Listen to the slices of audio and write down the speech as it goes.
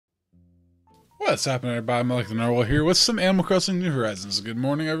What's happening, everybody? MolecularNarwhal here with some Animal Crossing New Horizons. Good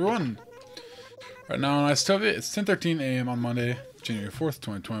morning, everyone. Right now on Isotopia, it's 10:13 a.m. on Monday, January 4th,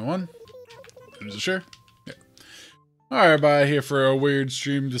 2021. There's a share. Yeah. Alright, everybody, here for a weird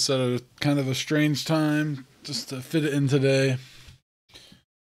stream, just at a kind of a strange time, just to fit it in today.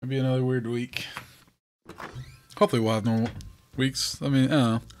 It'll be another weird week. Hopefully we'll have normal weeks. I mean, I don't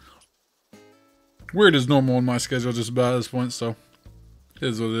know. Weird is normal in my schedule just about at this point, so it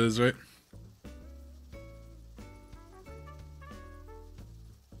is what it is, right?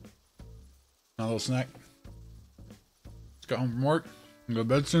 A little snack. Just got home from work. I'm going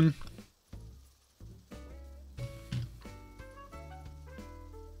to bed soon.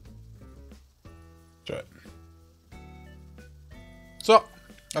 Try it. So,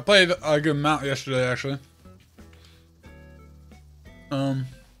 I played a good amount yesterday, actually.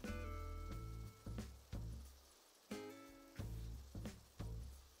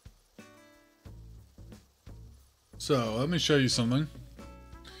 So, let me show you something.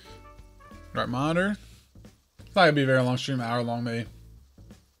 Right monitor. It's not gonna be a very long stream, an hour long maybe.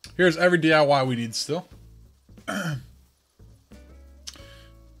 Here's every DIY we need still.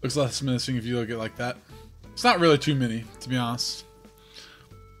 Looks less menacing if you look at it like that. It's not really too many, to be honest.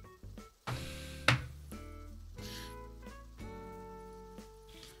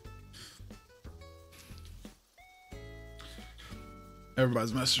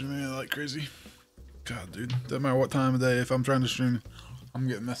 Everybody's messaging me like crazy. God, dude. Doesn't matter what time of day, if I'm trying to stream, I'm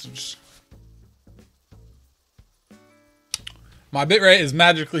getting messages. My bitrate is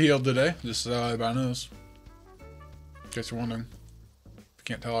magically healed today, just so everybody knows. In case you're wondering. If you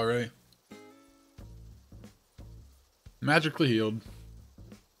can't tell already. Magically healed.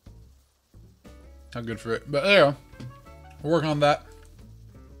 Not good for it. But there you go. We're working on that.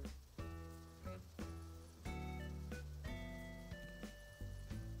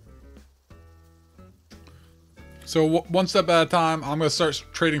 So one step at a time, I'm going to start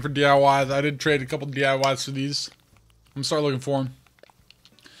trading for DIYs. I did trade a couple DIYs for these. I'm gonna start looking for them.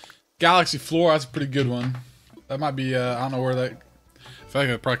 Galaxy Floor, that's a pretty good one. That might be, I don't know where that... I feel like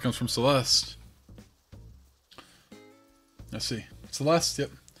it probably comes from Celeste. Let's see. Celeste,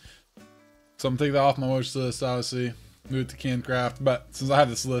 yep. So I'm taking that off my wish list, obviously. Move it to Canned Craft. But since I have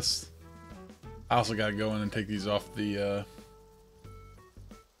this list, I also gotta go in and take these off the,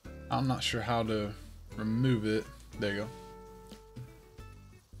 I'm not sure how to remove it. There you go.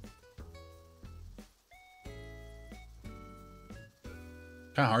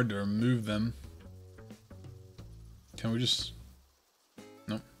 Kind of hard to remove them. Can we just...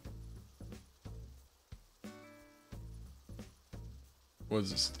 Nope. What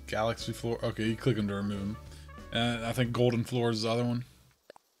is this? Galaxy Floor? Okay, you click them to remove them. And I think Golden Floor is the other one.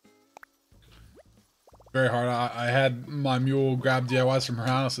 Very hard. I had my mule grab DIYs from her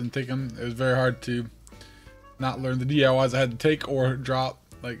house and take them. It was very hard to not learn the DIYs I had to take or drop.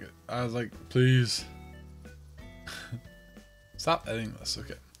 Like, I was like, please. Stop editing this.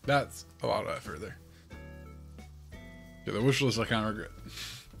 Okay. That's a lot of effort there. Yeah, the wish list I kind of regret.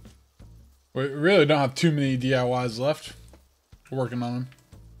 We really don't have too many DIYs left. We're working on them.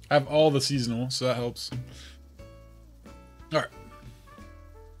 I have all the seasonal, so that helps. Alright.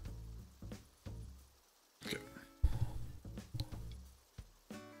 Okay.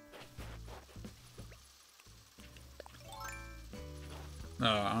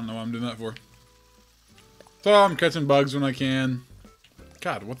 I don't know what I'm doing that for. So I'm catching bugs when I can.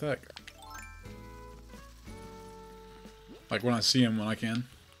 God, what the heck? Like when I see them when I can.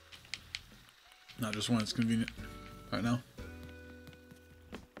 Not just when it's convenient. Right now.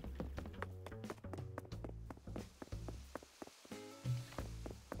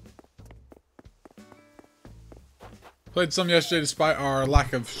 Played some yesterday despite our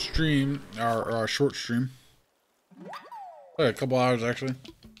lack of stream. Our short stream. Played a couple hours actually.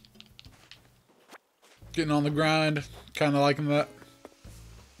 Getting on the grind, kind of liking that.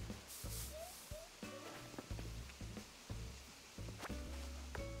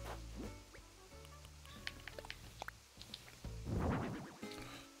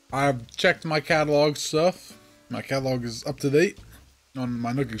 I've checked my catalog stuff. My catalog is up to date on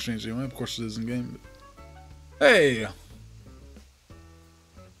my Nook Exchange anyway. Of course it is in game. But... Hey!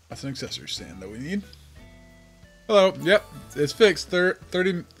 That's an accessory stand that we need. Hello. Yep, it's fixed.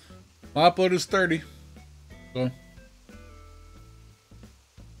 30. My upload is 30. So,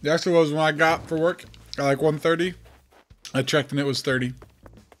 the actual was when I got for work at like 1:30. I checked and it was 30.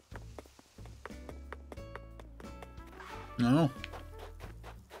 No.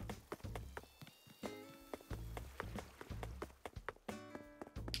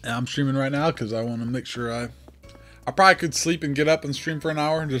 And I'm streaming right now because I want to make sure I I probably could sleep and get up and stream for an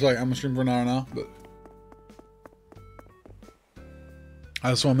hour. Just like I'm gonna stream for an hour now, but I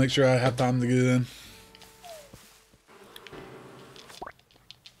just want to make sure I have time to get it in.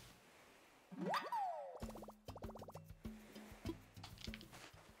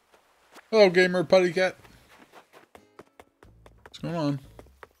 Hello, gamer putty cat. What's going on?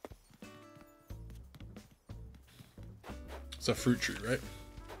 It's a fruit tree, right?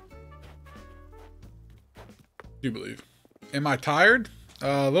 Do you believe? Am I tired?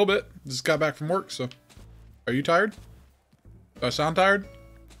 A little bit. Just got back from work, so. Are you tired? Do I sound tired?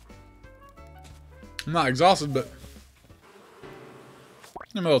 I'm not exhausted, but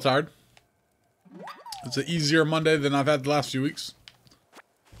I'm a little tired. It's an easier Monday than I've had the last few weeks.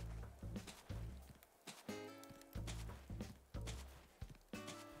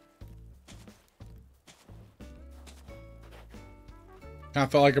 Kind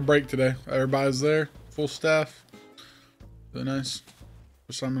of felt like a break today. Everybody's there, full staff. Really nice.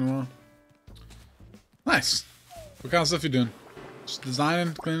 First time in a while. Nice. What kind of stuff you doing? Just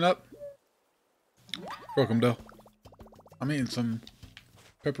designing, cleaning up? Welcome, Dell. I'm eating some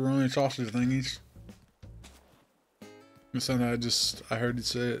pepperoni sausage thingies. It's something I heard you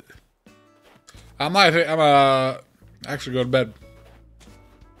say it. I'm actually go to bed.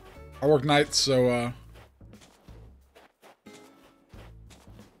 I work nights, so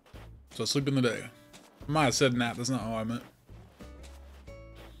sleep in the day. I might have said nap, that's not how I meant.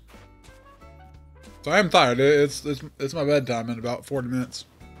 So I am tired. It's my bedtime in about 40 minutes.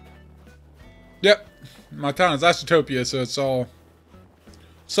 Yep. My town is Isotopia, so it's all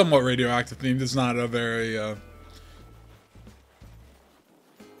somewhat radioactive themed. It's not a very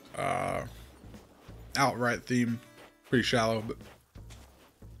outright theme. Pretty shallow, but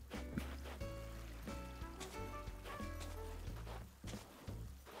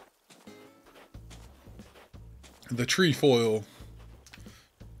the tree foil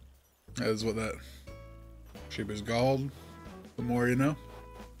is what that shape is called. The more you know.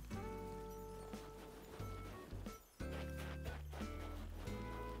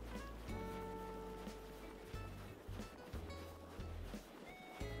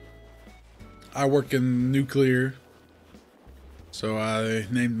 I work in nuclear, so I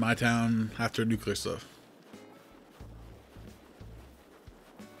named my town after nuclear stuff.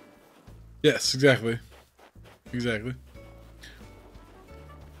 Yes, exactly. Exactly.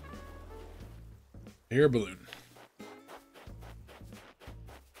 Air balloon.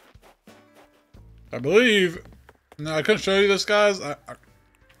 I believe. No, I couldn't show you this, guys.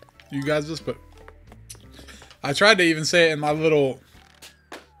 You guys this, but I tried to even say it in my little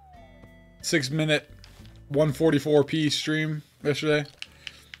 6-minute 144p stream yesterday,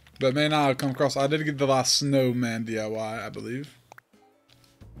 but may not have come across. I did get the last snowman DIY, I believe.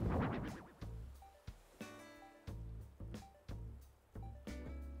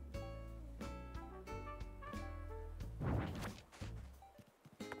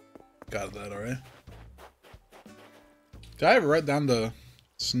 Got that alright. Did I ever write down the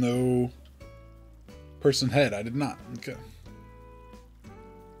snow person head? I did not. Okay.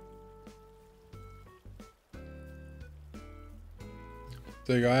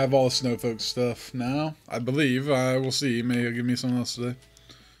 There you go. I have all the snow folks stuff now. I believe. We'll see. Maybe he'll give me something else today.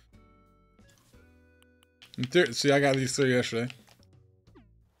 See, I got these 3 yesterday. In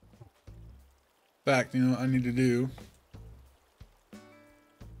fact, you know what I need to do?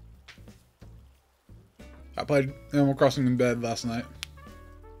 I played Animal Crossing in bed last night,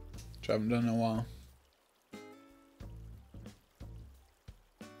 which I haven't done in a while.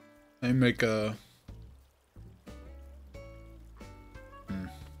 I make a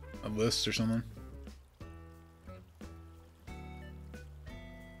list or something.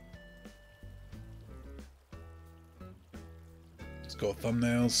 Let's go with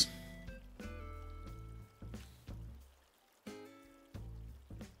thumbnails.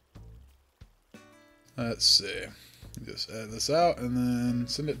 Let's see. Just add this out and then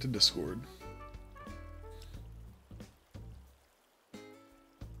send it to Discord.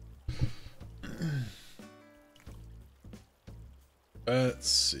 Let's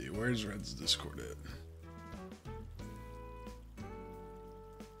see. Where's Red's Discord at?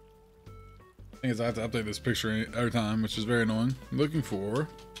 I think I have to update this picture every time, which is very annoying. I'm looking for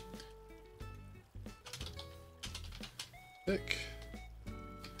pick.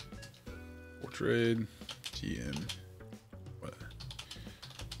 Trade TN. What?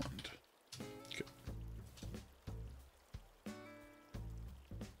 Okay.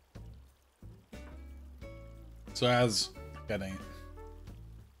 So as getting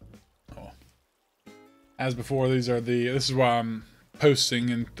as before, this is why I'm posting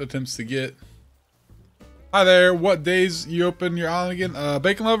in attempts to get Hi there, what days you open your island again?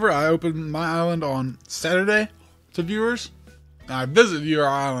 Bacon Lover, I open my island on Saturday to viewers. And I visit your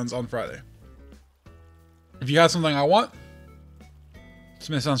islands on Friday. If you have something I want, this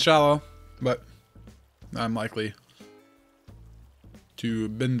may sound shallow, but I'm likely to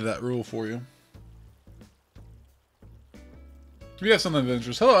bend that rule for you. If you have something of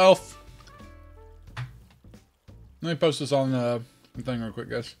interest. Hello, Elf. Let me post this on the thing real quick,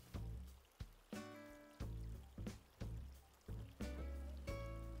 guys.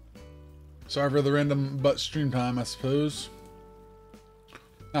 Sorry for the random butt stream time, I suppose.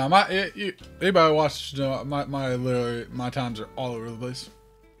 Anybody watch, you know, my times are all over the place.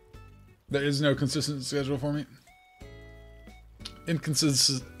 There is no consistent schedule for me.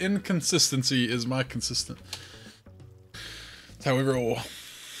 Inconsistency is my consistent. That's how we roll.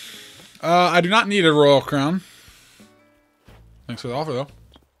 I do not need a royal crown. Thanks for the offer, though.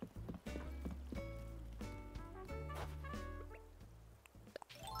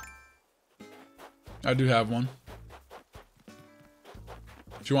 I do have one.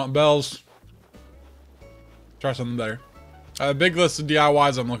 If you want bells, try something better. I have a big list of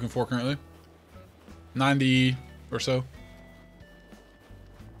DIYs I'm looking for currently. 90 or so.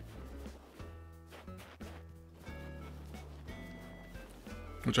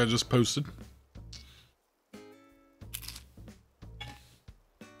 Which I just posted.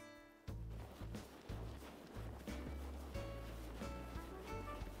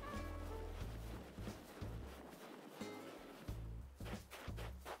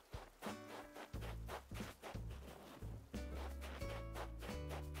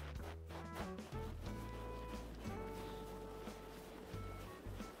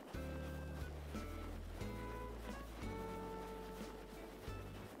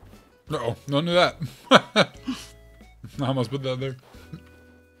 Uh-oh, don't do that. I almost put that there.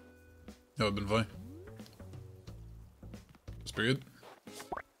 That would've been funny. That's pretty good.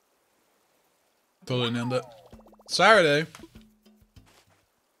 Totally nailed it. Saturday,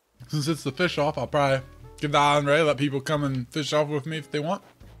 since it's the fish off, I'll probably give the island ready, let people come and fish off with me if they want.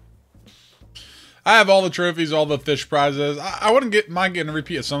 I have all the trophies, all the fish prizes. I wouldn't mind getting a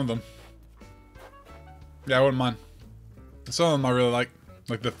repeat of some of them. Yeah, I wouldn't mind. Some of them I really like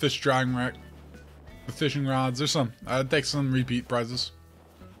the fish drying rack, the fishing rods. There's some. I'd take some repeat prizes.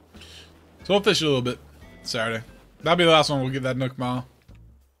 So we'll fish a little bit Saturday. That'll be the last one. We'll get that Nook Mile.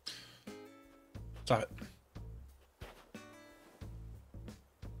 Stop it.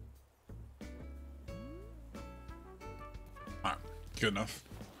 Alright, good enough.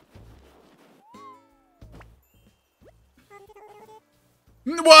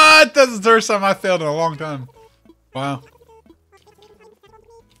 What? That's the first time I failed in a long time. Wow.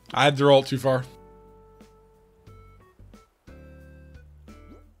 I had to roll it too far.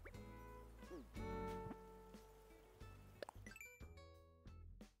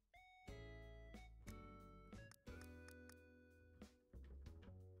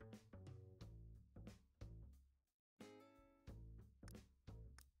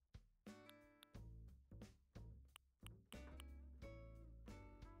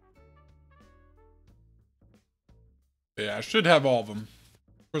 Yeah, I should have all of them.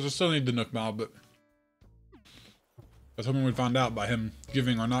 Of course, I still need the Nook Mile, but I was hoping we'd find out by him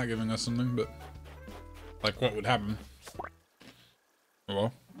giving or not giving us something, but like what would happen. Oh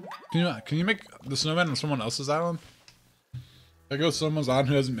well. Can you make the snowman on someone else's island? I go to someone's island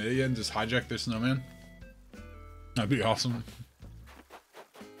who hasn't made it yet and just hijack their snowman? That'd be awesome.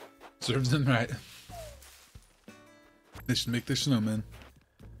 Serves them right. They should make their snowman.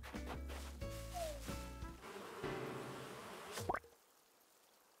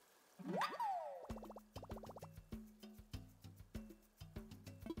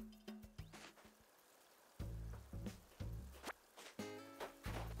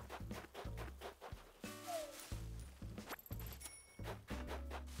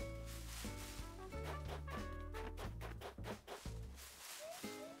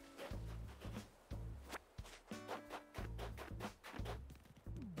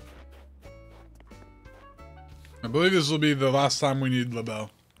 I believe this will be the last time we need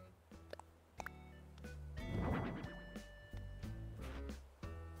LaBelle.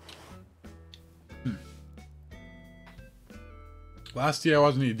 Last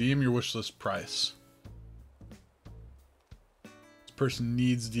DIYs need DM your wish list price. This person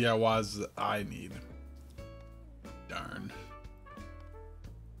needs DIYs that I need. Darn.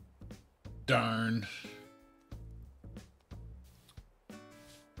 Darn.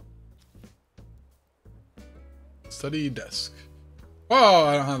 Study desk. Whoa,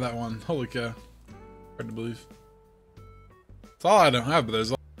 I don't have that one. Holy cow. Hard to believe. That's all I don't have, but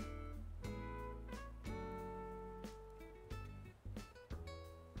there's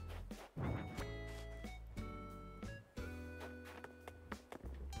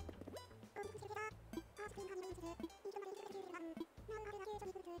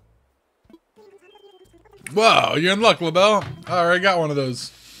Whoa, you're in luck, LaBelle. I already got one of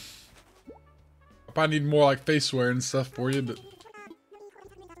those. I probably need more like face wear and stuff for you, but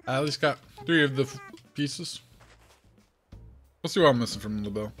I at least got 3 of the pieces. Let's see what I'm missing from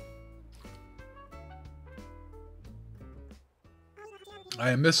LaBelle. I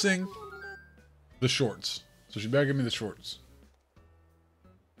am missing the shorts. So she better give me the shorts.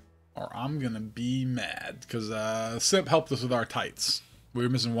 Or I'm gonna be mad. Because Simp helped us with our tights. We were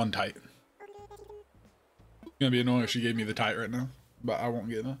missing 1 tight. It's gonna be annoying if she gave me the tight right now. But I won't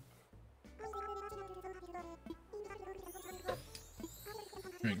get enough.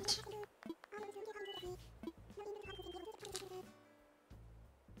 Thanks.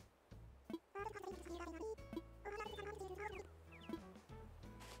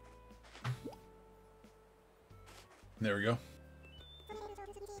 There we go.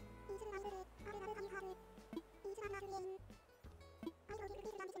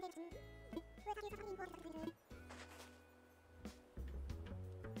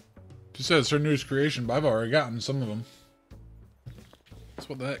 She says it's her newest creation, but I've already gotten some of them. So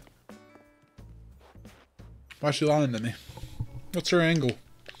what the heck? Why is she lying to me? What's her angle?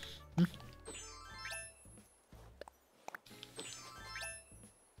 Hmm?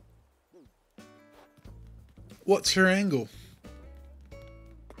 What's her angle?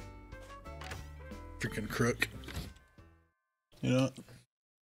 Freaking crook. You know what?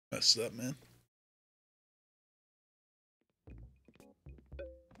 Messed up, man.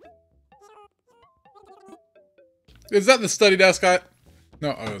 Is that the study desk guy?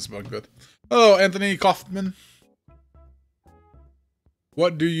 No, oh, it's bug good. Oh, Anthony Kaufman.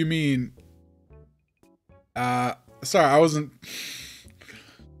 What do you mean? Sorry, I wasn't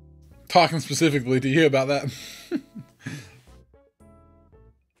talking specifically to you about that. I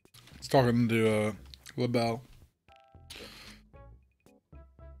was talking to LaBelle.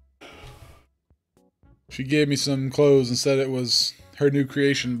 She gave me some clothes and said it was her new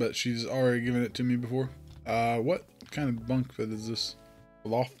creation, but she's already given it to me before. What kind of bunk bed is this? A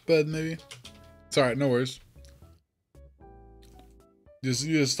loft bed, maybe? It's alright, no worries. You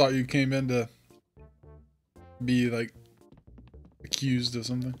just thought you came in to be, like, accused of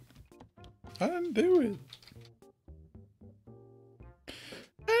something. I didn't do it.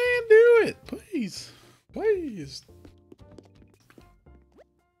 I didn't do it. Please. Please.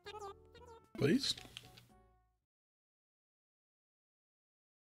 Please.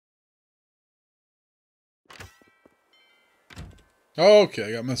 Okay,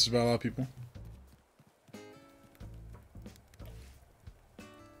 I got messages about a lot of people.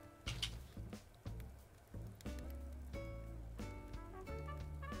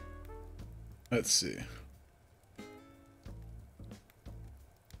 Let's see.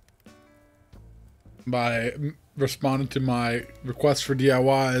 By responding to my request for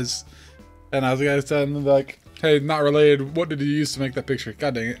DIYs, and I was gonna tell them like, "Hey, not related. What did you use to make that picture?"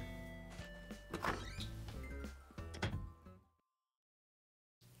 God dang it!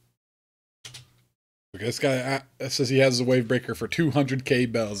 Okay, this guy says he has a wave breaker for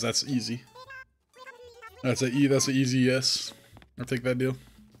 200k bells. That's easy. That's an easy yes. I'll take that deal.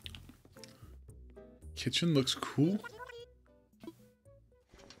 Kitchen looks cool.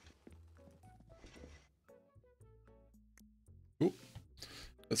 Ooh.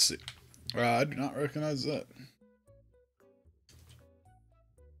 Let's see. I do not recognize that.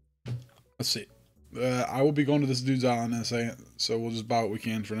 Let's see. I will be going to this dude's island in a second, so we'll just buy what we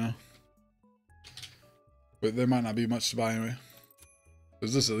can for now. But there might not be much to buy anyway.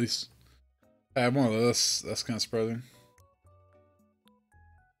 There's this at least. I have one of those. That's kind of surprising.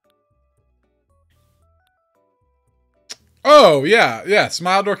 Oh, yeah, yeah,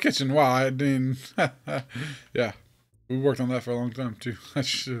 Smile Door Kitchen. Wow, I mean, yeah. We worked on that for a long time, too. I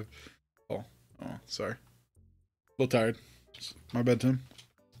should. Oh, sorry. A little tired. It's my bedtime.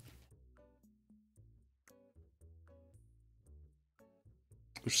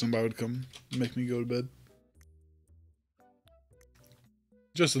 Wish somebody would come and make me go to bed.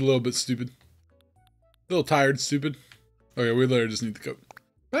 Just a little bit stupid. A little tired, stupid. Okay, we literally just need the coat.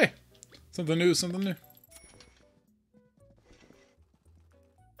 Hey! Something new, something new.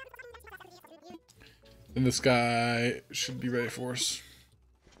 And this guy should be ready for us.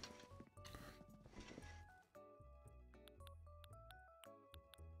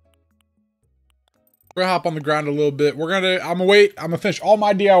 We're gonna hop on the ground a little bit. I'm gonna finish all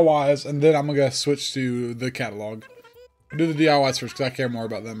my DIYs, and then I'm gonna switch to the catalog. I'll do the DIYs first, because I care more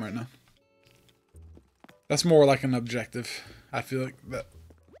about them right now. That's more like an objective. I feel like that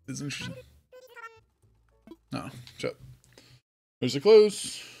is interesting. No, shut. There's the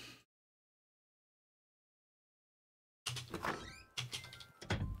clothes.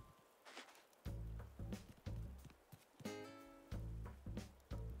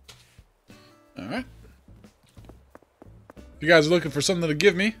 Alright. If you guys are looking for something to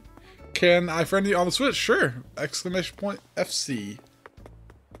give me, can I friend you on the Switch? Sure. Exclamation point FC.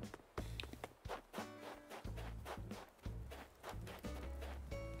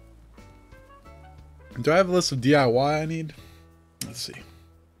 Do I have a list of DIY I need? Let's see.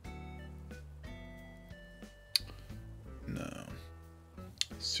 No.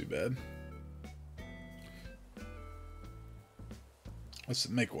 It's too bad. Let's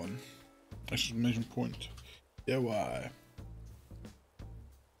make one. Exclamation point. DIY.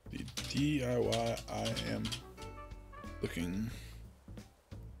 The DIY I am looking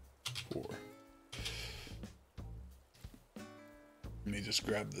for. Let me just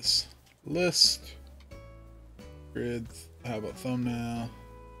grab this list. Grid. How about thumbnail?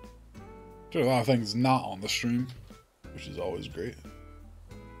 There's a lot of things not on the stream, which is always great.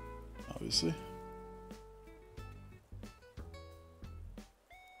 Obviously.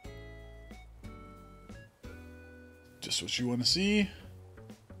 Just what you want to see.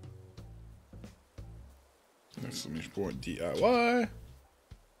 Exclamation point DIY.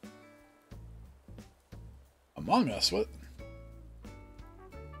 Among Us, what?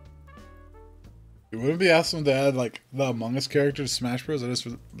 It wouldn't be awesome to add like the Among Us character to Smash Bros. I just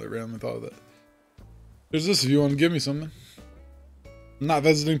randomly thought of that. There's this if you want to give me something. I'm not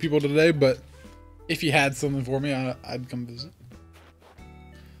visiting people today, but if you had something for me, I'd come visit.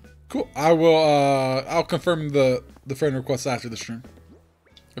 Cool. I will. I'll confirm the friend request after the stream,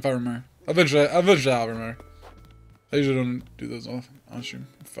 if I remember. Eventually I'll remember. I usually don't do those on stream.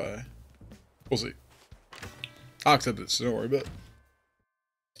 We'll see. I'll accept it, so don't worry about it.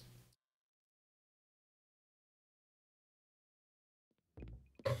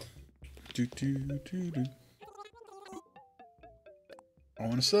 I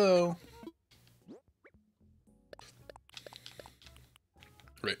want to sell.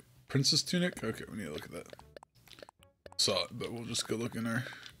 Right, Princess Tunic? Okay, we need to look at that. Saw it, but we'll just go look in our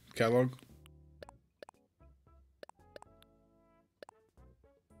catalog.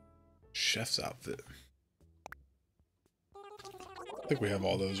 Chef's outfit. I think we have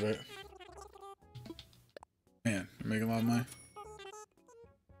all those, right? Man, you're making a lot of money.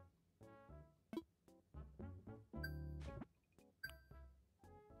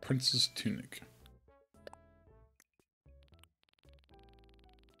 Princess Tunic.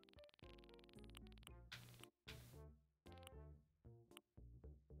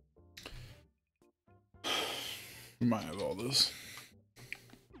 We might have all those.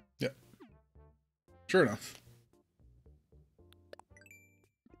 Yep. Sure enough.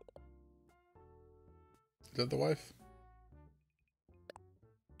 Is that the wife?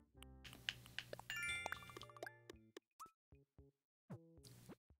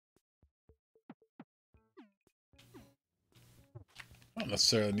 I don't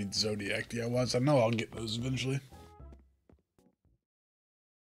necessarily need Zodiac DIYs. I know I'll get those eventually.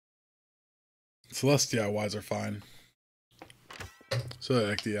 Celeste DIYs are fine.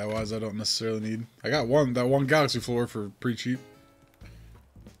 Zodiac DIYs I don't necessarily need. I got that one Galaxy floor for pretty cheap.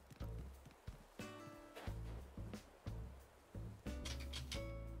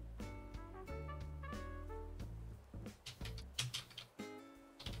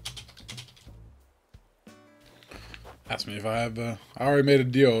 Asked me if I have, I already made a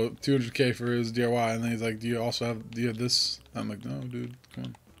deal, 200K for his DIY, and then he's like, do you have this? I'm like, no, dude, come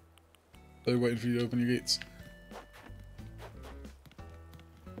on. They're waiting for you to open your gates.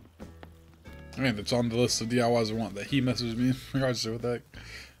 I mean, it's on the list of DIYs I want that he messaged me in regards to what the heck.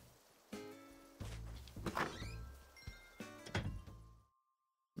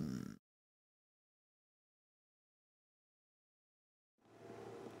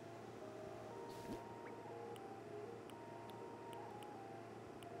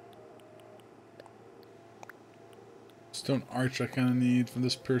 Stone arch I kind of need from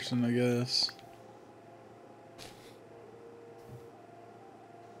this person, I guess.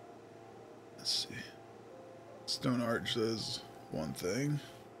 Let's see. Stone arch says one thing.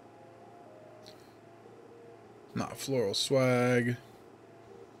 Not floral swag.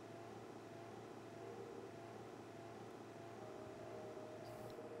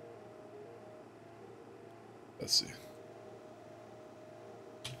 Let's see.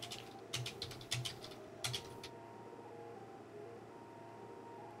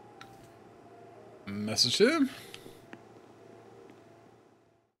 Message him.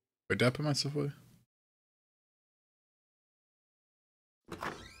 Wait, did I put myself away?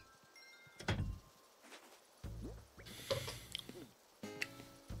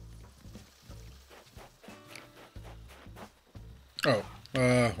 Oh,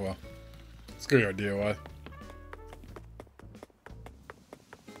 well. Let's go to our DIY.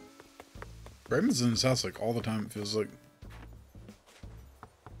 Raymond's in his house like all the time, it feels like.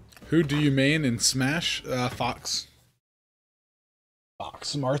 Who do you main in Smash? Fox.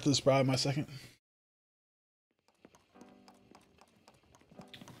 Fox. Martha's probably my second.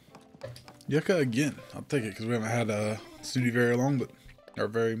 Yucca again. I'll take it because we haven't had a Snooty very long, but or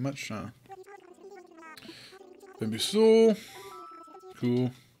very much. Baby Soul.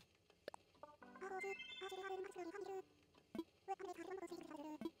 Cool.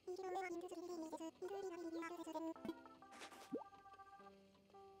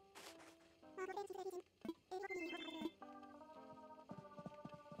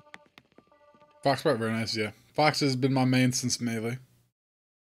 Fox Sprite, very nice, yeah. Fox has been my main since Melee.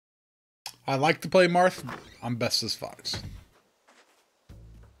 I like to play Marth. I'm best as Fox.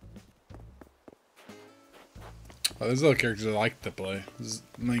 Oh, there's other characters I like to play.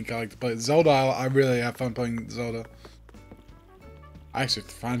 Link I like to play. Zelda, I really have fun playing Zelda. I actually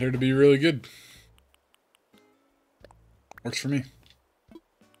find her to be really good. Works for me.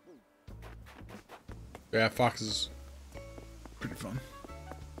 Yeah, Fox is pretty fun.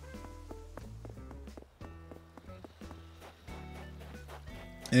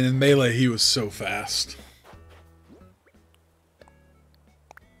 And in Melee, he was so fast.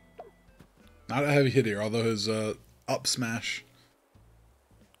 Not a heavy hitter, although his up smash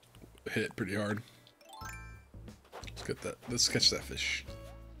hit it pretty hard. Let's get that. Let's catch that fish.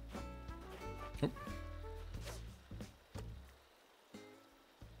 Oh.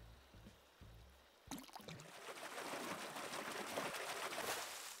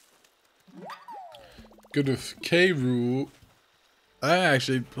 Good with K. Rool. I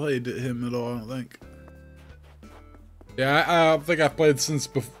actually played him at all, I don't think. Yeah, I think I've played since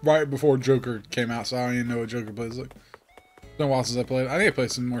right before Joker came out, so I don't even know what Joker plays like. It's been a while since I played. I need to play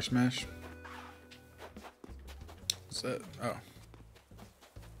some more Smash. What's that? Oh.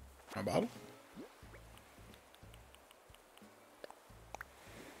 My bottle?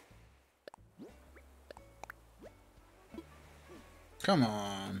 Come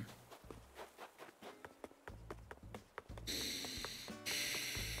on.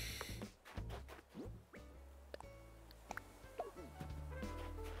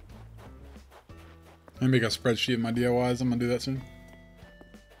 I'm gonna make a spreadsheet of my DIYs. I'm gonna do that soon.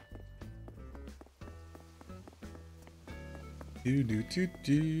 Do do do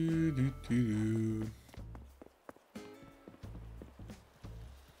do do do.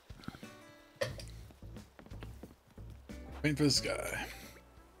 Waiting for this guy.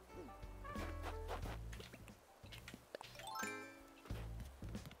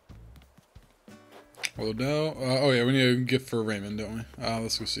 Well, no. Oh yeah, we need a gift for Raymond, don't we?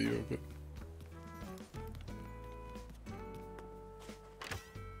 Let's go see real quick.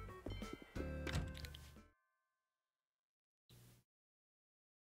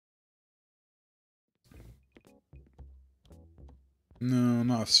 No,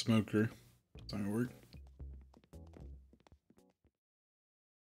 not a smoker. It's not gonna work.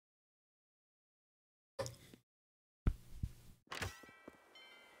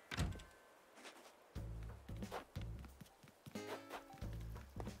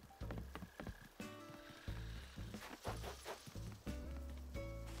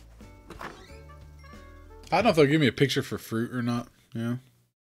 I don't know if they'll give me a picture for fruit or not. Yeah.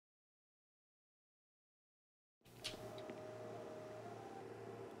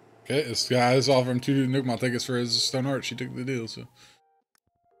 Okay, this guy is offering 2 Nukemon tickets for his Stone Heart. She took the deal, so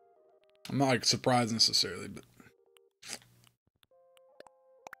I'm not like surprised necessarily, but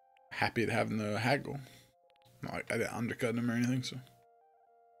happy to have the haggle. Not like I didn't undercut him or anything, so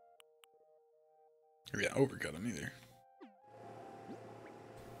or yeah, overcut him either.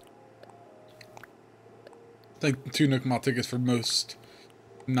 I think 2 Nukemon tickets for most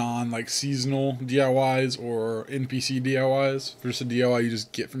non seasonal DIYs or NPC DIYs. For just a DIY you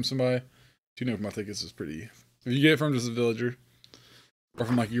just get from somebody, 2 Nukemon tickets is pretty. If you get it from just a villager or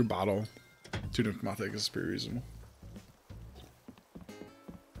from your bottle, 2 Nukemon tickets is pretty reasonable.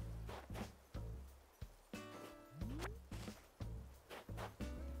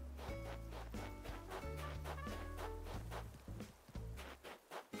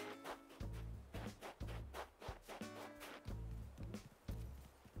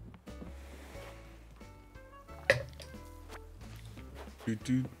 Do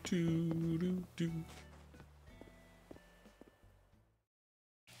do do do do.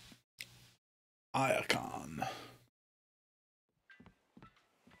 Iacon.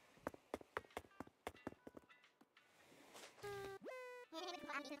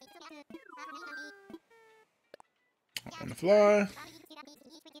 On the fly.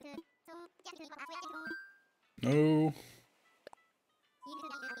 No.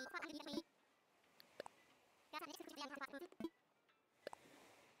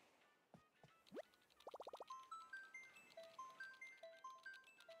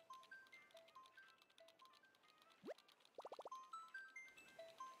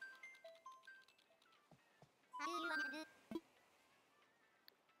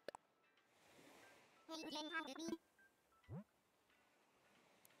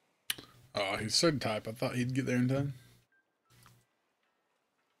 Oh, he's certain type. I thought he'd get there in time.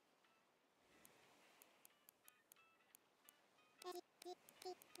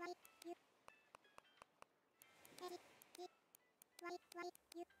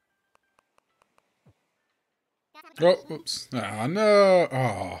 Oh, whoops. Ah, no.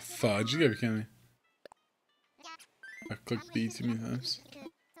 Oh, fudge. You gotta be kidding me. I clicked B too many times.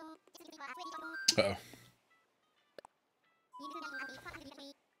 Uh oh.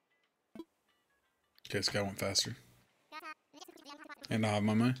 Okay, this guy went faster. And I have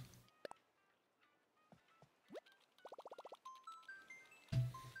my money.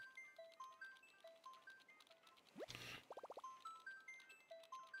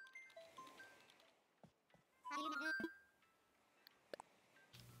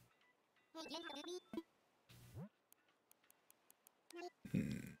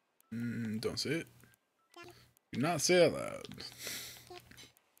 Don't say it. Do not say it loud.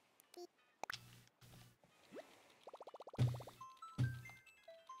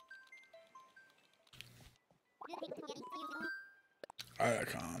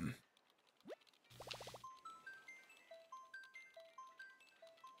 Icon.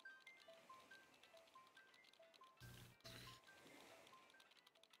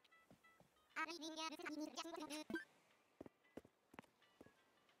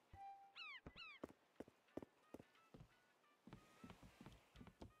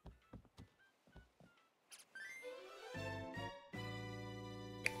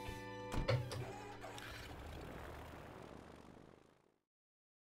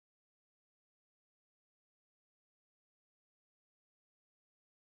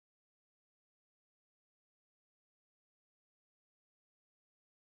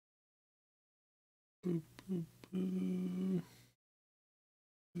 Boop, boop, boop.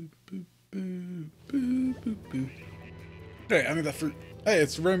 Boop, boop, boop, boop, boop, boop. Hey, I need that fruit. Hey,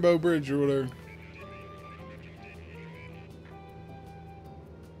 it's Rainbow Bridge or whatever.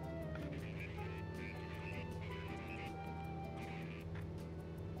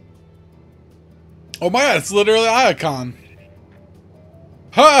 Oh my god, it's literally Icon.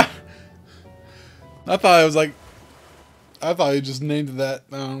 Ha! I thought it was like, I thought he just named it that.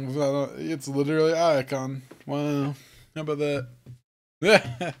 It's literally Icon. Wow. How about that?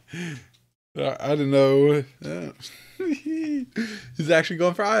 I didn't know. Yeah. He's actually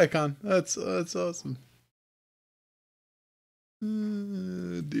going for Icon. That's awesome.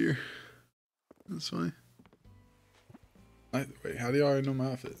 Dear. That's funny. Wait, how do you already know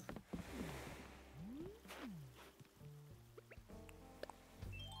my outfit?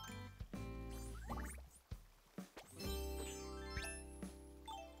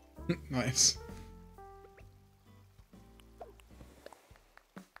 Nice.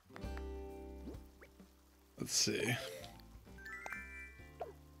 Let's see.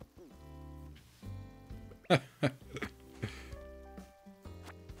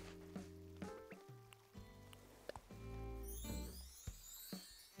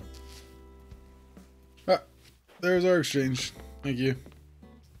 Ah, there's our exchange. Thank you.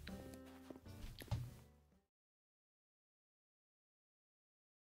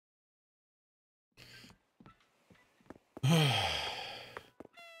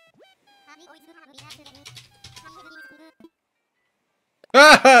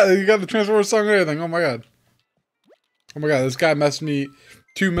 You got the Transformers song and everything. Oh my god. Oh my god, this guy messaged me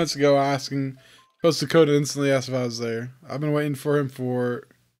 2 minutes ago asking, posted the code and instantly asked if I was there. I've been waiting for him for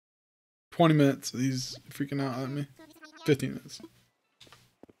 20 minutes. He's freaking out at me. 15 minutes.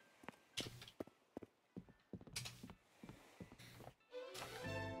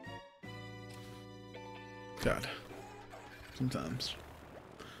 God. Sometimes.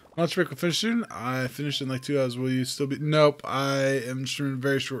 Lunch break will finish soon. I finished in like 2 hours. Will you still be? Nope. I am streaming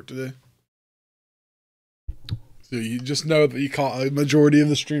very short today. So you just know that you caught a majority of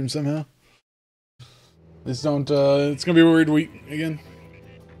the stream somehow. Just don't, it's gonna be a weird week again.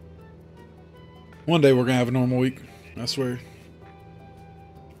 One day we're gonna have a normal week. I swear.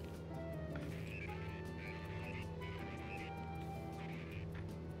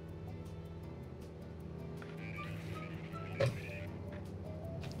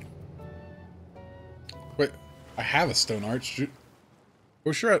 Wait, I have a stone arch.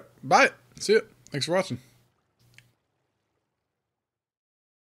 Oh, sure. Buy it. See it. Thanks for watching.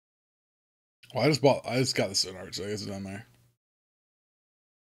 Well, I just got the stone arch, so I guess it's on there.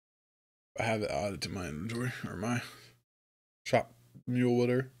 I have it added to my inventory, or my shop mule,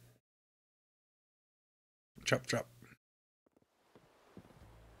 whatever. Chop, chop.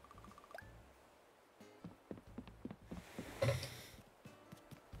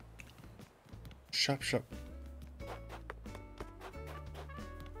 Shop, shop.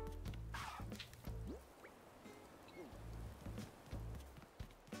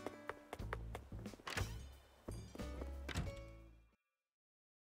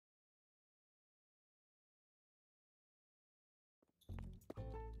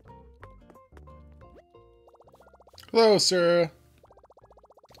 Hello, Sarah.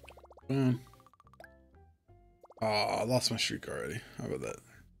 Oh, I lost my streak already. How about that?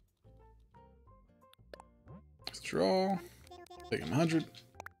 Let's draw. Take him 100.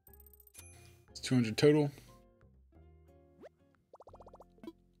 It's 200 total.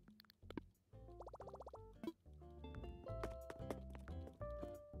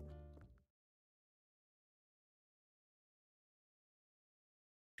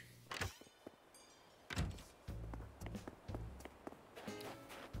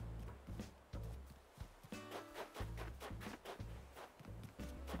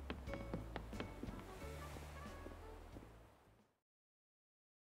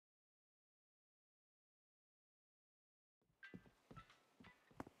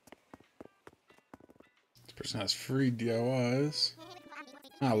 This person has free DIYs.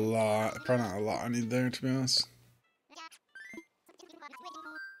 Not a lot. Probably not a lot I need there, to be honest.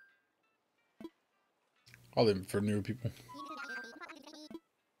 I'll leave it for newer people.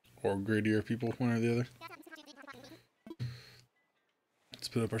 Or greedier people, one or the other. Let's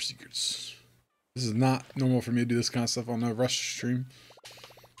put up our secrets. This is not normal for me to do this kind of stuff on a rush stream.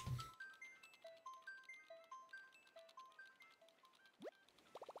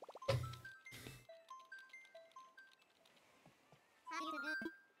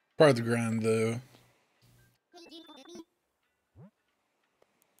 Part of the grind, though.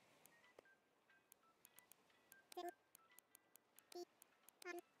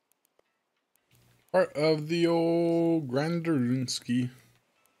 Part of the old Grinderoonski.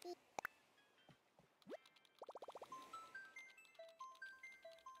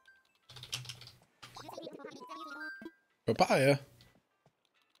 Papaya.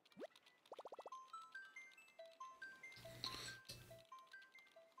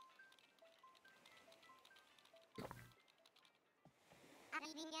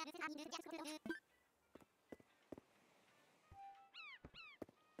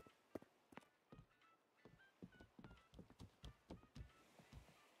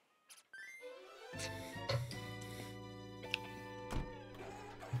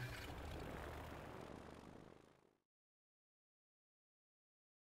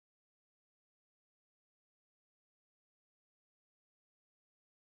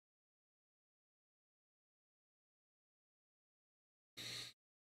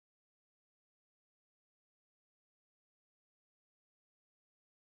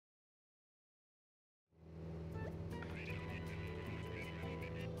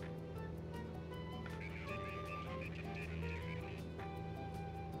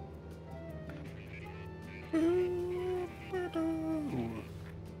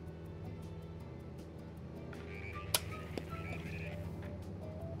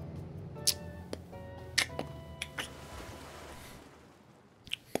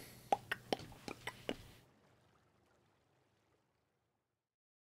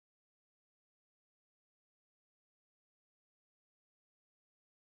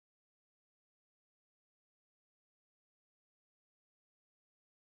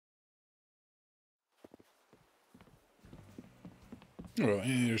 Oh,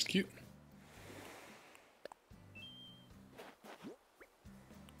 anteater's cute.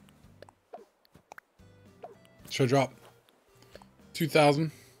 Should I drop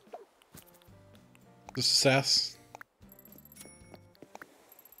 2,000? Just a sass.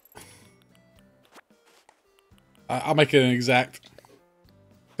 I'll make it an exact.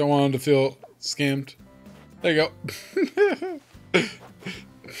 Don't want them to feel scammed. There you go.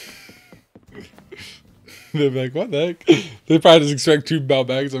 They're like, what the heck? They probably just expect 2 bell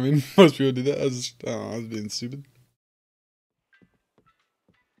bags. I mean, most people do that. I was being stupid.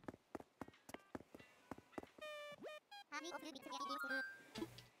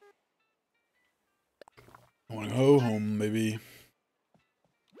 I want to go home, maybe.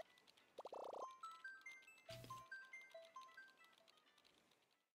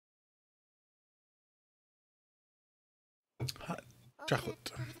 Hot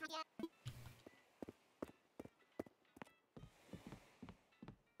chocolate.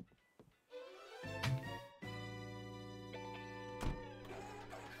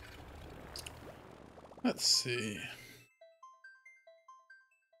 Let's see.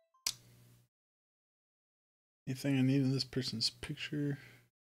 Anything I need in this person's picture?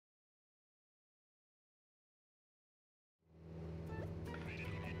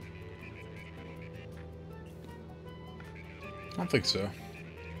 don't think so.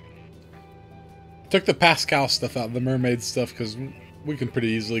 Took the Pascal stuff out, the mermaid stuff, because we can pretty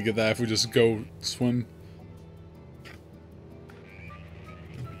easily get that if we just go swim.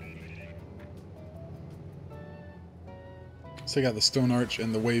 So I got the stone arch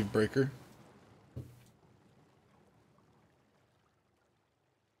and the wave breaker.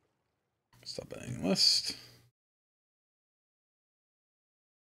 Stop adding list.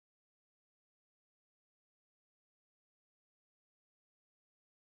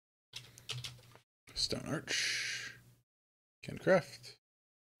 Stone arch. Can craft.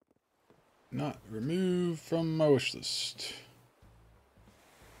 Not remove from my wish list.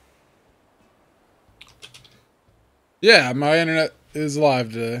 Yeah, my internet is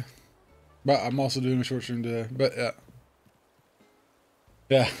live today. But I'm also doing a short stream today. But yeah.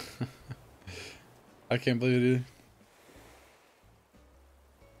 Yeah. I can't believe it either.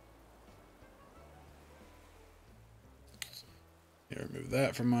 Yeah, remove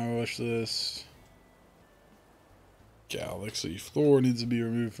that from my wish list. Galaxy floor needs to be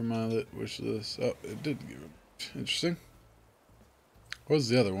removed from my wish list. Oh, it did get removed. Interesting. What was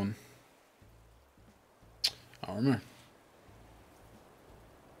the other one? I don't remember.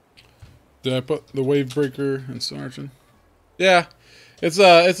 Did I put the wave breaker and stone arching? Yeah, it's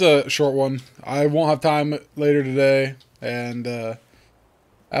a short one. I won't have time later today, and as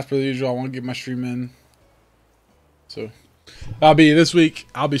per the usual, I want to get my stream in. So this week.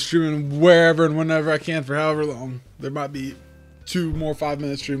 I'll be streaming wherever and whenever I can for however long. There might be 2 more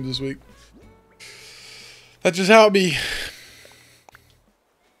 5-minute streams this week. That's just how it be.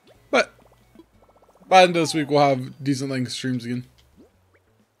 But by the end of this week, we'll have decent length streams again.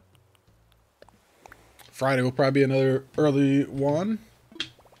 Friday will probably be another early one.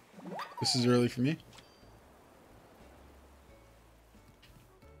 This is early for me.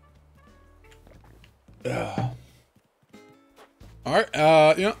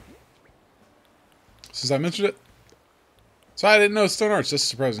 Alright, you know, since I mentioned it. So I didn't know Stone Arch, that's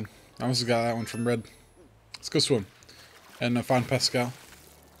surprising. I must have got that one from Red. Let's go swim. And find Pascal.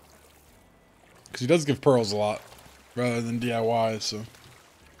 Because he does give pearls a lot. Rather than DIY, so.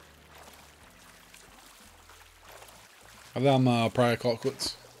 I think I'm probably call it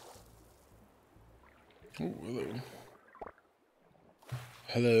quits. Oh, hello.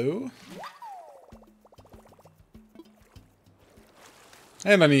 Hello?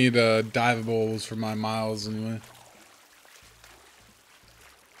 And I need divables for my miles anyway.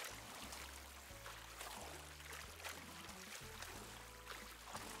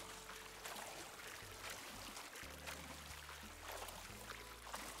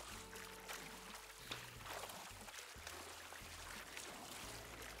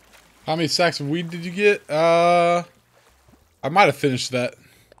 How many sacks of weed did you get? I might have finished that.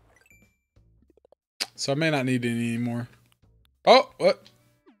 So I may not need any more. Oh, what?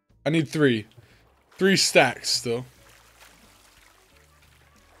 I need 3. 3 stacks still.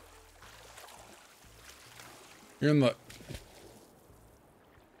 You're in luck.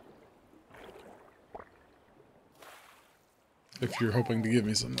 If you're hoping to give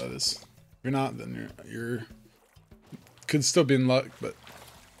me some, that is. If you're not, then you're could still be in luck, but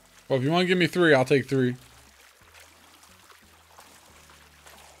well, if you want to give me 3, I'll take 3.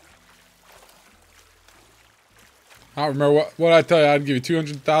 I don't remember what I tell you. I'd give you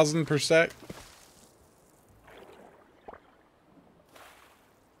 200,000 per stack.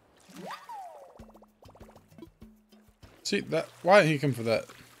 See that? Why didn't he come for that?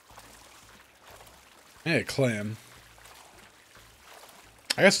 Hey, a clam.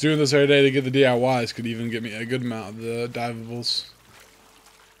 I guess doing this every day to get the DIYs could even get me a good amount of the divables.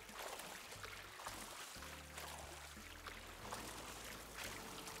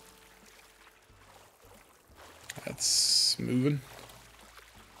 That's moving.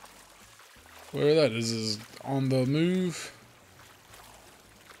 Where that is on the move.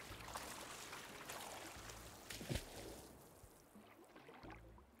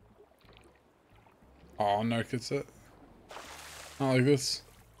 Oh, no, it's that. Not like this.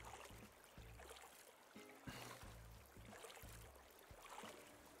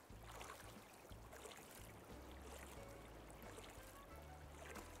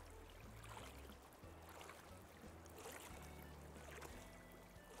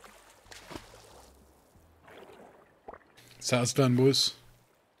 That's how it's done, boys.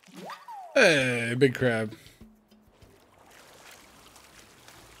 Hey, big crab.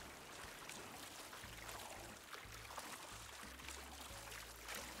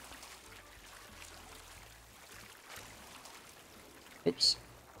 Oops.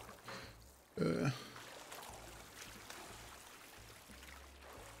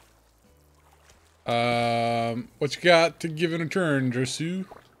 What you got to give in return, Josu?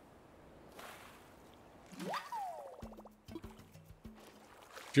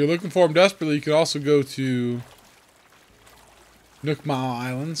 If you're looking for them desperately, you could also go to Nook Mile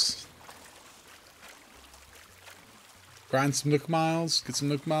Islands. Grind some Nook Miles, get some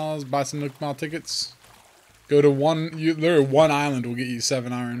Nook Miles, buy some Nook Mile tickets. Go to literally one island will get you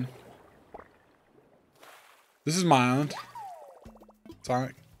 7 iron. This is my island.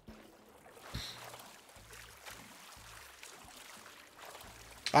 Sonic.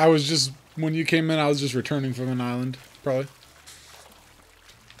 I was just, when you came in, I was just returning from an island, probably.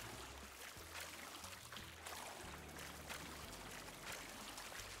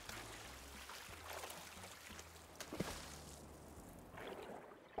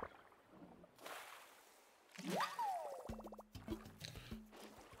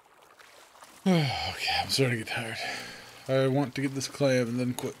 Okay, I'm starting to get tired. I want to get this clam and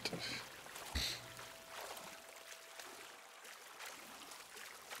then quit.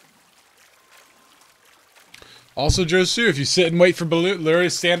 Also, Josu, if you sit and wait for balloon, literally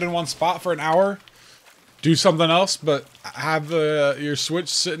stand in one spot for an hour, do something else, but have your Switch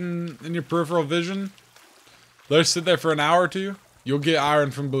sitting in your peripheral vision, let it sit there for an hour or two, you'll get iron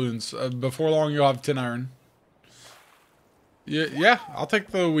from balloons. Before long, you'll have 10 iron. Yeah, I'll take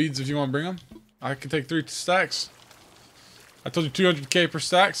the weeds if you want to bring them. I can take 3 stacks. I told you 200k per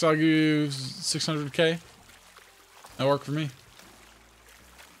stack, so I'll give you 600k. That'll work for me.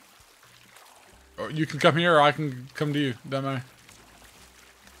 Or you can come here, or I can come to you. Doesn't matter.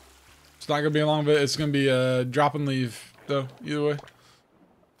 It's not gonna be a long bit. It's gonna be a drop and leave, though. Either way.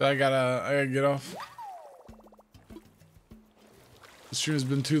 But I gotta get off. The stream has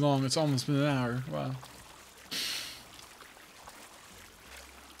been too long. It's almost been an hour. Wow.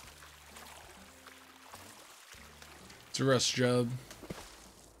 It's a rest job.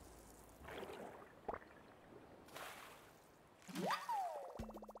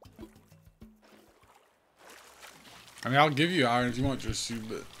 I mean, I'll give you iron if you want, Josu,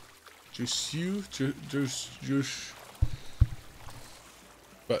 but Josh.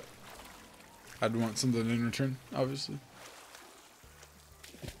 But I'd want something in return, obviously.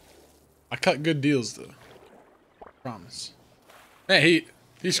 I cut good deals though. Promise. Hey,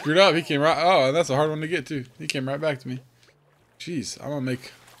 he screwed up. He came right. Oh, that's a hard one to get to. He came right back to me. Jeez, I'm gonna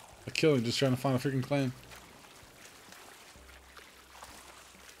make a killing just trying to find a freaking clan.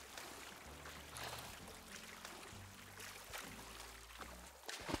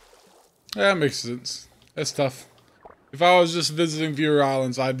 Yeah, that makes sense. That's tough. If I was just visiting Viewer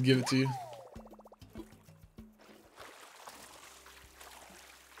Islands, I'd give it to you.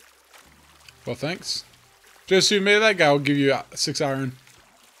 Well, thanks. Just assume maybe that guy will give you 6 iron.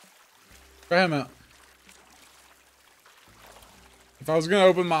 Try him out. If I was gonna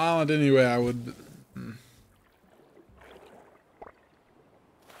open my island anyway, I would.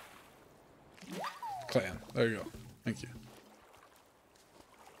 Clan. There you go. Thank you.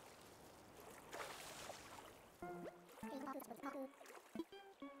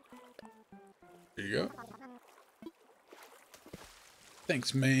 There you go.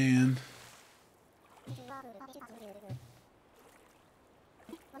 Thanks, man.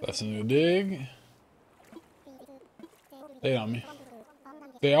 That's a new dig. They on me.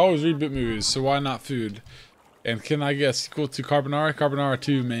 They always reboot movies, so why not food? And can I get sequel to Carbonara? Carbonara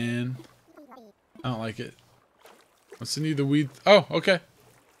 2, man. I don't like it. I'll send you the weed. Oh, okay.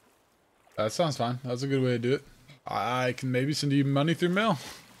 That sounds fine. That's a good way to do it. I can maybe send you money through mail.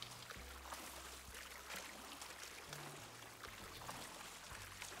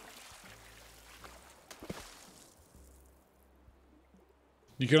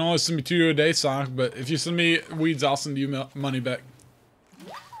 You can only send me 2 a day, Sonic, but if you send me weeds, I'll send you money back.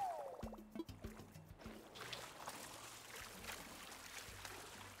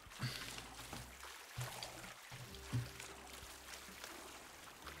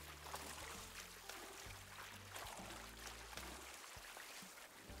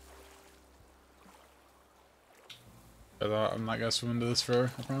 I'm not gonna swim into this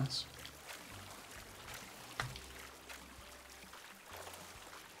forever, I promise.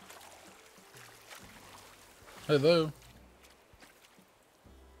 Hello.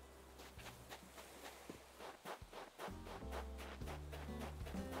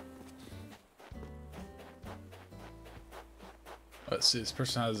 Let's see, this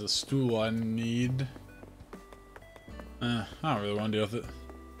person has a stool I need. I don't really want to deal with it.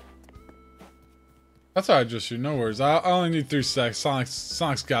 That's alright, just you. No worries. I only need 3 stacks.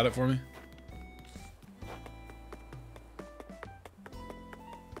 Sonic's got it for me.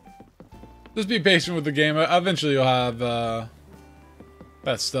 Just be patient with the game. Eventually you'll have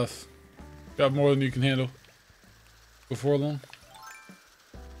that stuff. Got more than you can handle before long.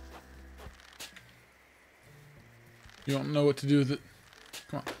 You don't know what to do with it.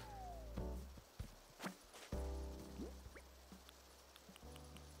 Come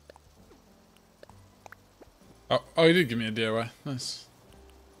on. Oh, you did give me a DIY. Nice.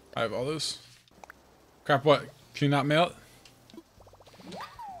 I have all those. Crap, what? Can you not mail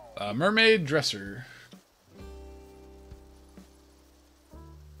it? Mermaid dresser.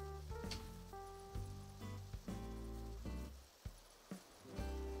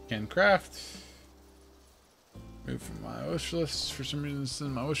 Can craft. Move from my wish list. For some reason, it's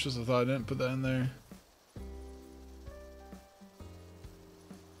in my wish list. I thought I didn't put that in there.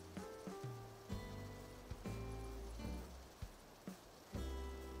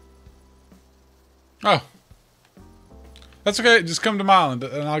 Oh. That's okay. Just come to my island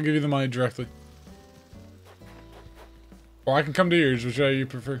and I'll give you the money directly. Or I can come to yours, whichever you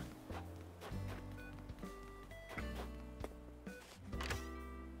prefer.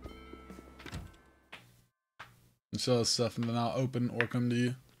 And sell this stuff and then I'll open or come to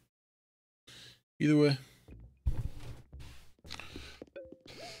you. Either way.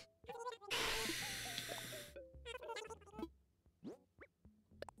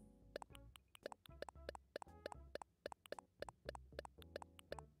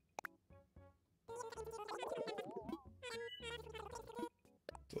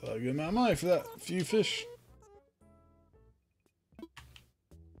 I'll get my money for that few fish.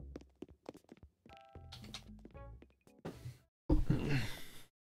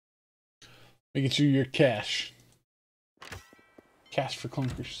 Making sure your cash. Cash for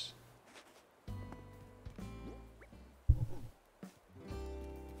clunkers.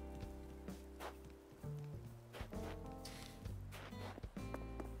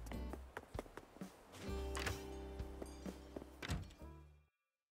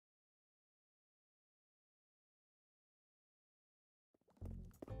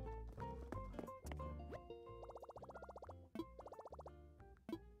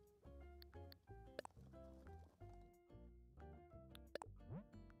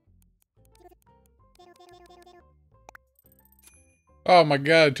 Oh my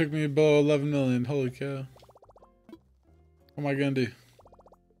god, it took me below 11 million. Holy cow. What am I gonna do?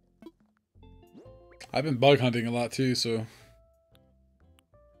 I've been bug hunting a lot too, so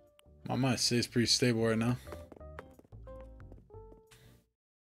my mind stays pretty stable right now.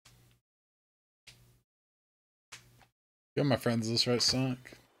 You got my friends list, right,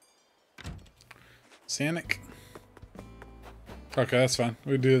 Sonic? Sonic? Okay, that's fine.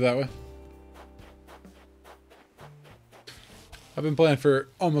 We do it that way. I've been playing for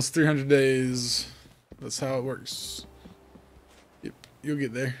almost 300 days. That's how it works. Yep, you'll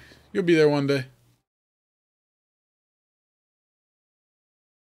get there. You'll be there one day.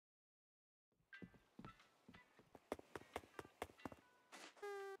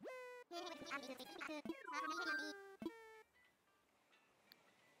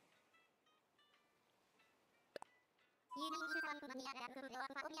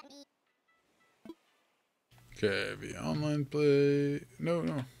 Okay, the online play.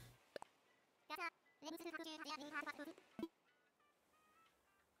 No.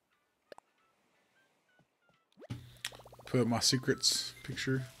 Put up my secrets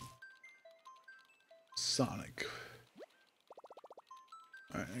picture. Sonic.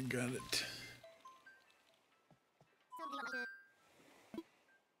 Alright, I got it.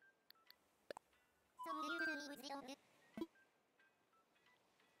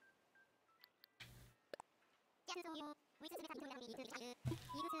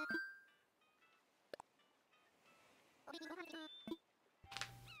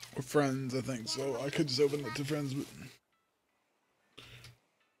 We're friends, I think, so I could just open it to friends, but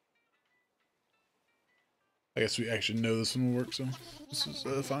I guess we actually know this one will work, so this is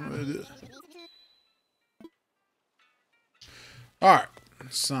a fine way to do it. Alright,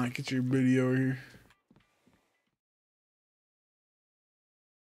 Sonic, get your booty over here.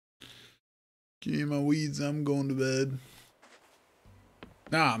 Give me my weeds, I'm going to bed.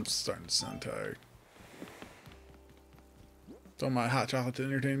 Nah, I'm starting to sound tired. Don't my hot chocolate to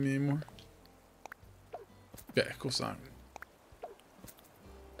entertain me anymore. Yeah, cool song.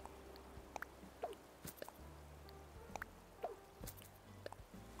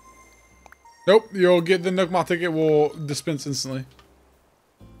 Nope, you'll get the Nook Mall ticket, will dispense instantly.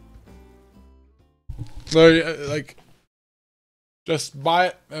 So, like, just buy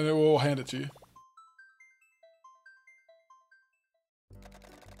it and it will hand it to you.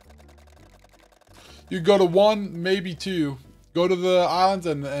 You go to 1, maybe 2. Go to the islands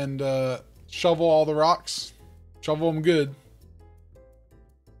and shovel all the rocks. Shovel them good.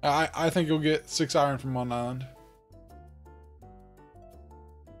 I think you'll get 6 iron from one island.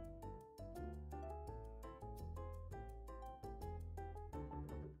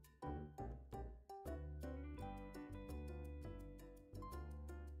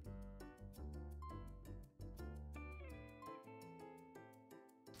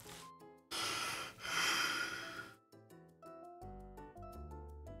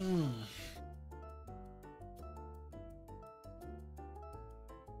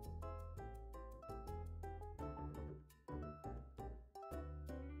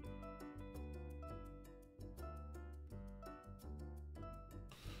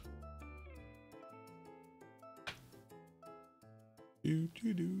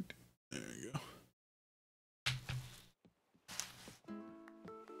 There you go.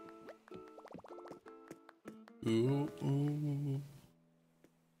 Ooh, ooh.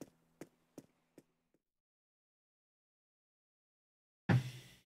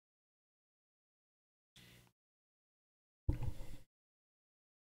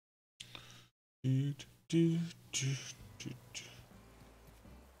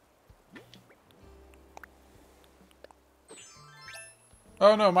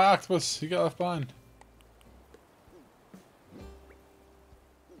 Oh no, my octopus, he got left behind.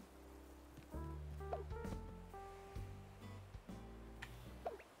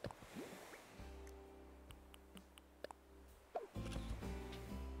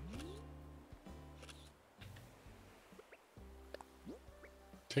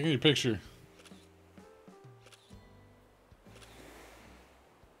 Taking your picture.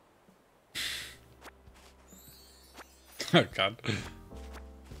 Oh god.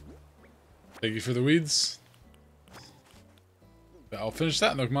 Thank you for the weeds. I'll finish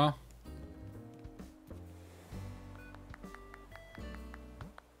that, Nookmal.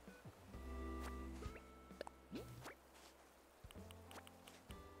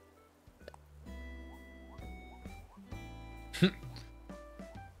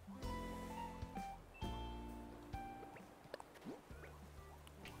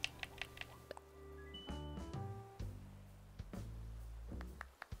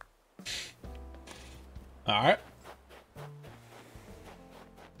 Alright.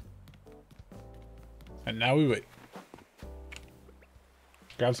 And now we wait.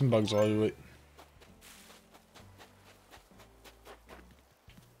 Grab some bugs while we wait.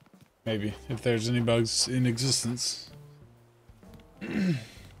 Maybe, if there's any bugs in existence.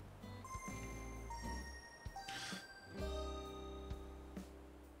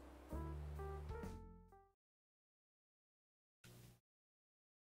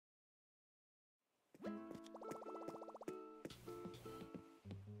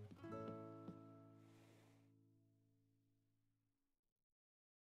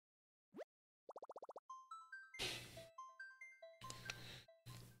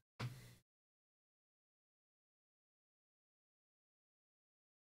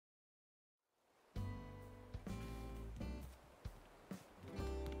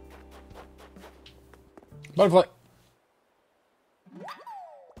 Butterfly.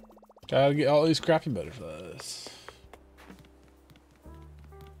 Gotta get all these crappy butterflies.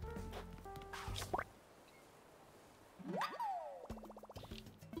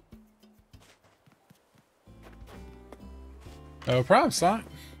 No problem, Sonic.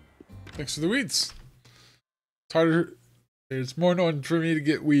 Thanks for the weeds. It's harder. There's more annoying for me to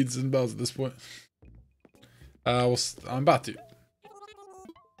get weeds than bells at this point. I'm about to.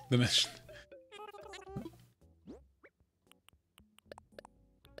 The mission.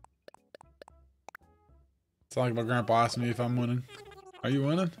 It's like my grandpa asked me if I'm winning. Are you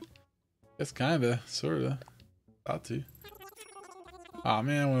winning? It's kinda, sorta. About to. Aw, oh,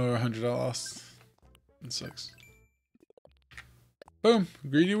 man, I went over 100, I lost. That sucks. Boom!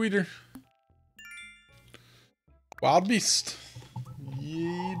 Greedy weeder. Wild beast.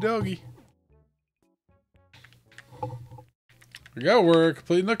 Yee doggy. Here we go, we're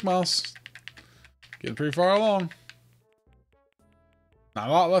completing Nook Mouse. Getting pretty far along. Not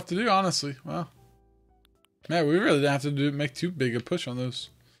a lot left to do, honestly. Wow. Man, we really didn't have to make too big a push on those.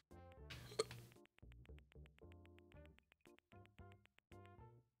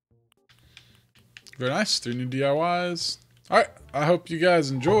 Very nice. 3 new DIYs. Alright, I hope you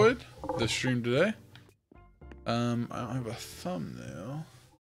guys enjoyed the stream today. I don't have a thumbnail.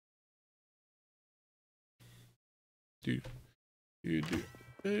 Do. There you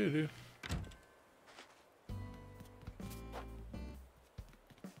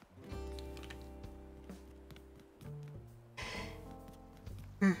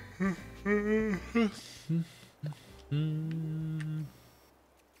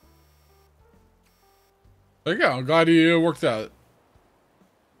go. I'm glad you worked out.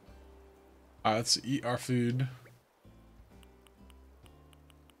 Alright, let's eat our food.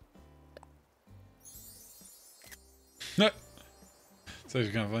 It's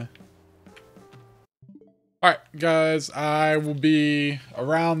actually kind of funny. Alright, guys, I will be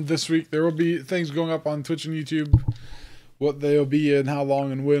around this week. There will be things going up on Twitch and YouTube. What they'll be and how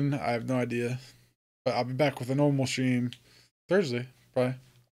long and when, I have no idea. But I'll be back with a normal stream Thursday, probably.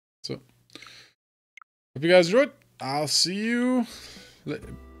 So, hope you guys enjoyed. I'll see you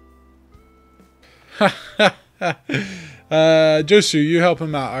later. Josu, you help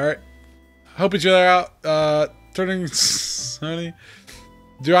him out, alright? Help each other out. Turning Sunny.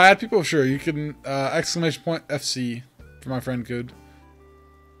 Do I add people? Sure, you can exclamation point FC for my friend code.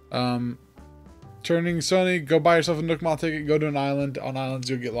 Turning Sunny, go buy yourself a Nook Mall ticket, go to an island. On islands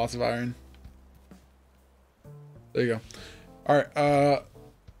you'll get lots of iron. There you go. Alright,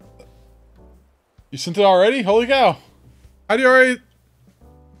 you sent it already? Holy cow. How do you already...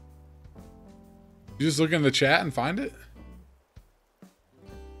 You just look in the chat and find it?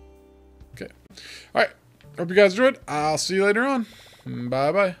 Okay. Alright. Hope you guys enjoyed. I'll see you later on.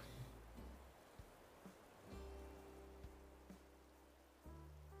 Bye-bye.